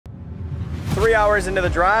3 hours into the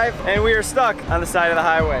drive, and we are stuck on the side of the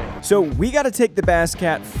highway. So we got to take the Bass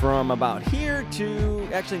Cat from about here to,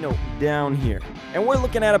 actually no, down here. And we're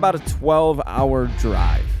looking at about a 12-hour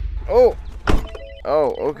drive. Oh,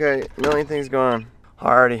 okay, a million things going on.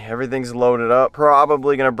 Alrighty, everything's loaded up.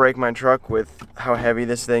 Probably gonna break my truck with how heavy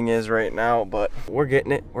this thing is right now, but we're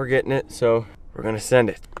getting it, so we're gonna send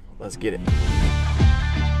it. Let's get it.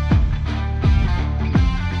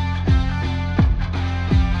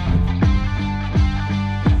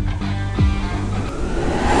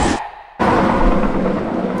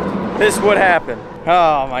 This would happen.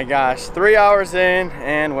 Oh my gosh, 3 hours in,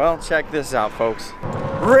 and well, check this out, folks.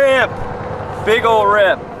 Rip, big old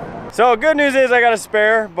rip. So good news is I got a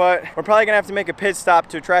spare, but we're probably gonna have to make a pit stop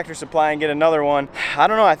to Tractor Supply and get another one. I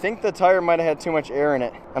don't know, I think the tire might have had too much air in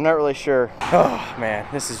it. I'm not really sure. Oh man,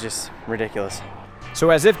 this is just ridiculous. So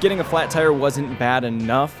as if getting a flat tire wasn't bad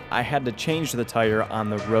enough, I had to change the tire on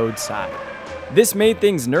the roadside. This made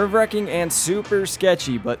things nerve-wracking and super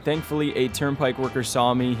sketchy, but thankfully a turnpike worker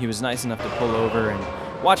saw me. He was nice enough to pull over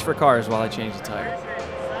and watch for cars while I changed the tire.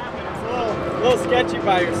 A little sketchy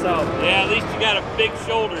by yourself. Yeah, at least you got a big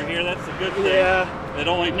shoulder here. That's a good thing. Yeah.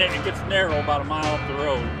 It gets narrow about a mile up the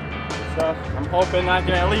road. So I'm hoping I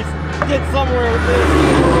can at least get somewhere with this.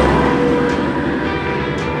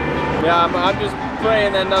 Yeah, I'm just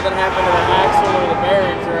praying that nothing happened to the axle or the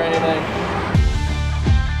bearings or anything.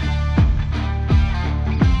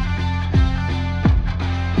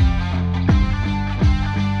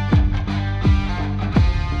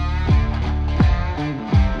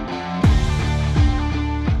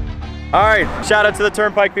 All right, shout out to the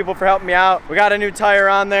Turnpike people for helping me out. We got a new tire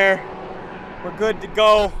on there. We're good to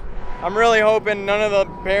go. I'm really hoping none of the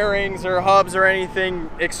bearings or hubs or anything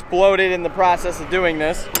exploded in the process of doing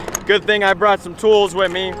this. Good thing I brought some tools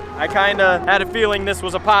with me. I kinda had a feeling this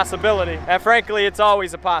was a possibility. And frankly, it's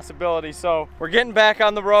always a possibility. So we're getting back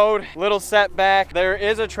on the road, little setback. There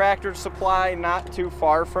is a Tractor Supply not too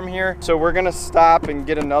far from here. So we're gonna stop and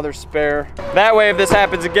get another spare. That way, if this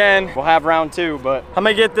happens again, we'll have round two, but I'm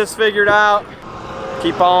gonna get this figured out.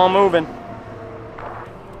 Keep on moving.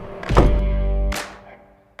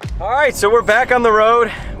 All right, so we're back on the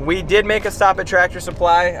road. We did make a stop at Tractor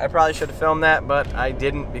Supply. I probably should have filmed that, but I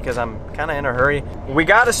didn't because I'm kind of in a hurry. We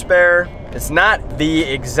got a spare. It's not the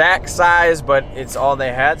exact size, but it's all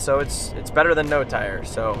they had, so it's better than no tires.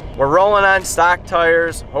 So we're rolling on stock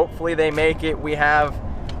tires. Hopefully they make it. We have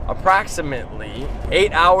approximately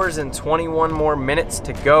 8 hours and 21 more minutes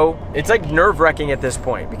to go. It's like nerve-wracking at this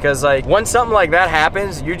point because like when something like that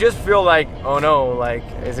happens, you just feel like, oh no, like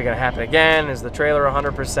is it gonna happen again? Is the trailer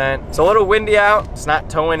 100%? It's a little windy out. It's not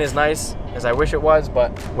towing as nice as I wish it was,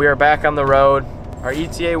 but we are back on the road. Our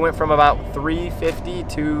ETA went from about 3:50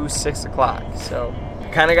 to 6 o'clock. So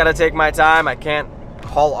kind of got to take my time. I can't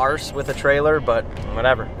haul arse with a trailer, but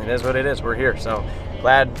whatever, it is what it is. We're here, so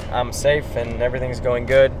glad I'm safe and everything's going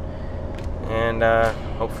good, and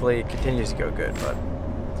hopefully it continues to go good. But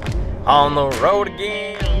on the road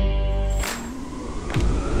again.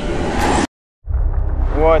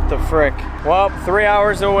 What the frick? Well, 3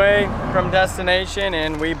 hours away from destination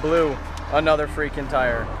and we blew another freaking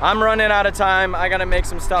tire. I'm running out of time. I gotta make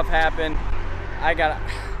some stuff happen. I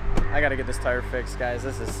gotta get this tire fixed, guys.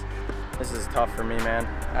 This is tough for me, man.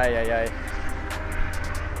 Ay, ay, ay.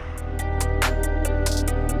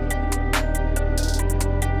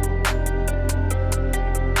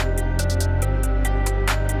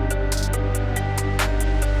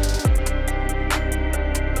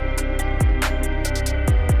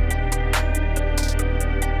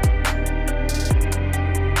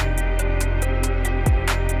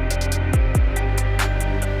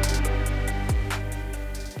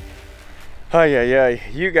 Ay, ay, ay.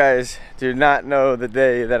 You guys do not know the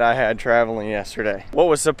day that I had traveling yesterday. What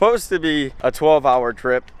was supposed to be a 12-hour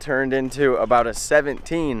trip turned into about a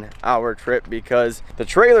 17-hour trip because the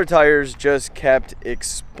trailer tires just kept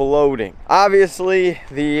exploding. Obviously,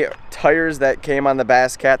 the tires that came on the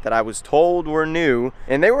Bass Cat that I was told were new,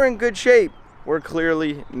 and they were in good shape, were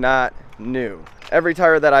clearly not new. Every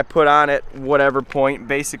tire that I put on at whatever point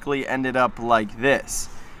basically ended up like this.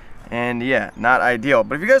 And yeah, not ideal.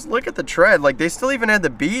 But if you guys look at the tread, like they still even had the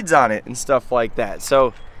beads on it and stuff like that.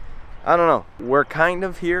 So I don't know, we're kind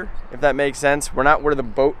of here, if that makes sense. We're not where the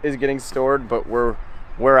boat is getting stored, but we're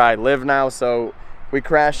where I live now. So we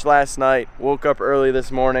crashed last night, woke up early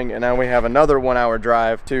this morning, and now we have another 1 hour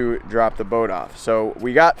drive to drop the boat off. So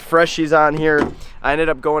we got freshies on here. I ended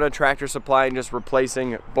up going to Tractor Supply and just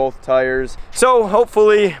replacing both tires. So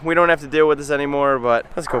hopefully we don't have to deal with this anymore, but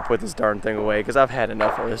let's go put this darn thing away because I've had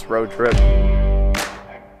enough of this road trip.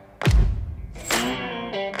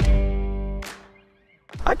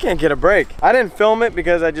 I can't get a break. I didn't film it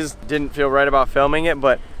because I just didn't feel right about filming it,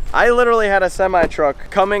 but I literally had a semi truck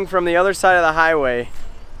coming from the other side of the highway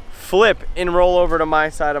flip and roll over to my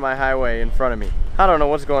side of my highway in front of me. I don't know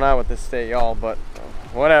what's going on with this state, y'all, but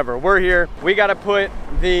whatever. We're here. We got to put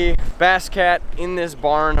the Bass Cat in this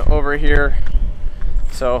barn over here.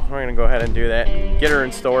 So we're gonna go ahead and do that. Get her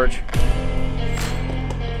in storage.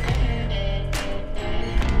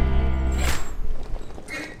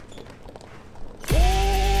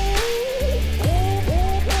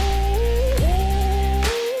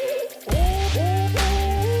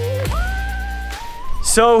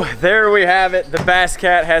 So there we have it. The Bass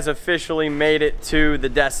Cat has officially made it to the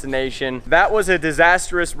destination. That was a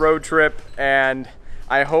disastrous road trip, and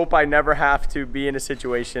I hope I never have to be in a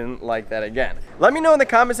situation like that again. Let me know in the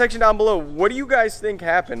comment section down below, what do you guys think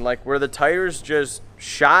happened? Like, were the tires just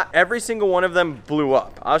shot? Every single one of them blew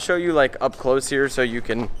up. I'll show you like up close here so you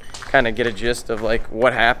can kind of get a gist of like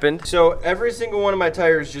what happened. So every single one of my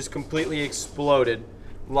tires just completely exploded.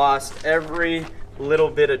 Lost every little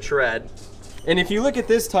bit of tread. And if you look at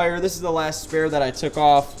this tire, this is the last spare that I took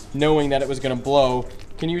off knowing that it was gonna blow.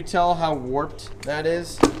 Can you tell how warped that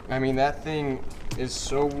is? I mean, that thing is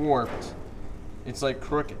so warped, it's like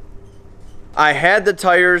crooked. I had the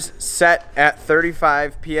tires set at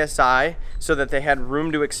 35 PSI so that they had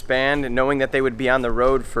room to expand, knowing that they would be on the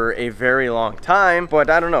road for a very long time. But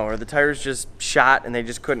I don't know, are the tires just shot and they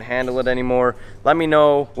just couldn't handle it anymore? Let me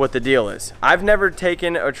know what the deal is. I've never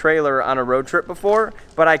taken a trailer on a road trip before,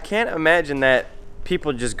 but I can't imagine that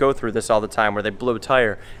people just go through this all the time where they blow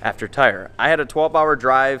tire after tire. I had a 12-hour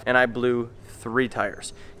drive and I blew 3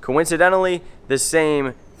 tires. Coincidentally, the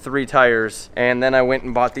same 3 tires, and then I went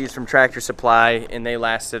and bought these from Tractor Supply and they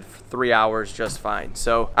lasted 3 hours just fine.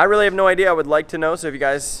 So I really have no idea. I would like to know, so if you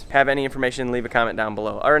guys have any information, leave a comment down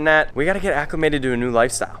below. Other than that, we got to get acclimated to a new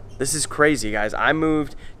lifestyle. This is crazy, guys. I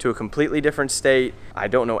moved to a completely different state. I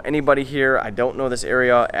don't know anybody here. I don't know this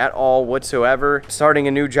area at all whatsoever. Starting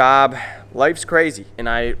a new job, life's crazy. And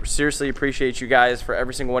I seriously appreciate you guys for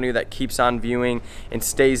every single one of you that keeps on viewing and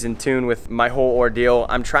stays in tune with my whole ordeal.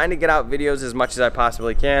 I'm trying to get out videos as much as I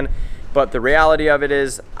possibly can, but the reality of it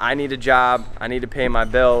is I need a job. I need to pay my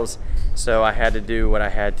bills. So I had to do what I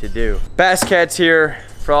had to do. Bass Cat's here.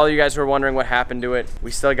 For all you guys who are wondering what happened to it,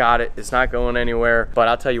 we still got it. It's not going anywhere. But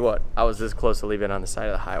I'll tell you what, I was this close to leaving it on the side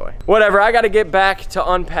of the highway. Whatever, I gotta get back to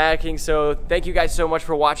unpacking. So thank you guys so much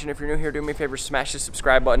for watching. If you're new here, do me a favor, smash the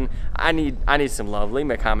subscribe button. I need some love. Leave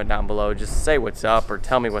me a comment down below. Just say what's up or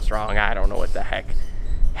tell me what's wrong. I don't know what the heck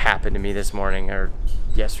happened to me this morning or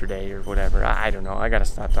yesterday or whatever. I don't know. I gotta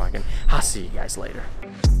stop talking. I'll see you guys later.